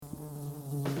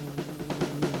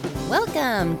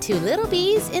Welcome to Little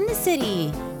Bees in the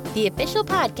City, the official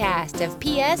podcast of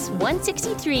PS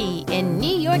 163 in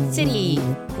New York City,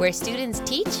 where students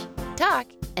teach, talk,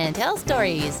 and tell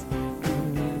stories.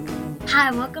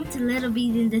 Hi, welcome to Little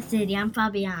Bees in the City. I'm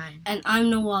Fabian. And I'm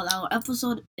Noel. Our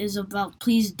episode is about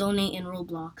please donate in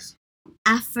Roblox.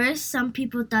 At first, some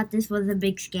people thought this was a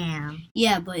big scam.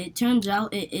 Yeah, but it turns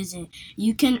out it isn't.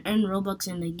 You can earn Robux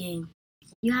in the game.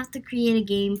 You have to create a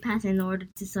game pass in order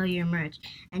to sell your merch,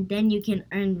 and then you can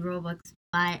earn Robux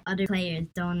by other players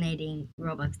donating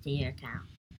Robux to your account.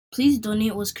 Please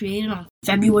Donate was created on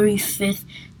February 5th,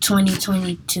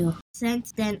 2022.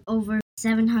 Since then, over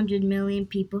 700 million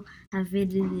people have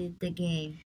visited the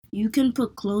game. You can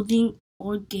put clothing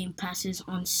or game passes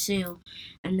on sale,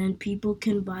 and then people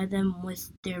can buy them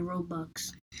with their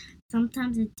Robux.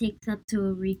 Sometimes it takes up to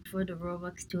a week for the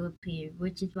Robux to appear,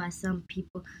 which is why some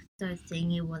people started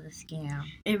saying it was a scam.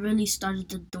 It really started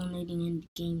the donating in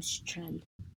games trend.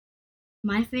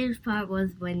 My favorite part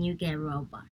was when you get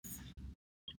Robux.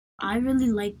 I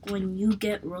really like when you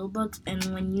get Robux and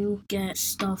when you get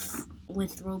stuff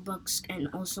with Robux, and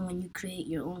also when you create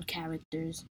your own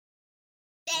characters.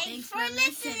 Thanks for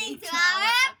listening to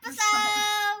our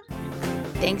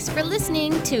episode! Thanks for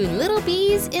listening to Little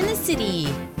Bees in the City.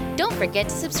 Don't forget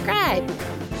to subscribe.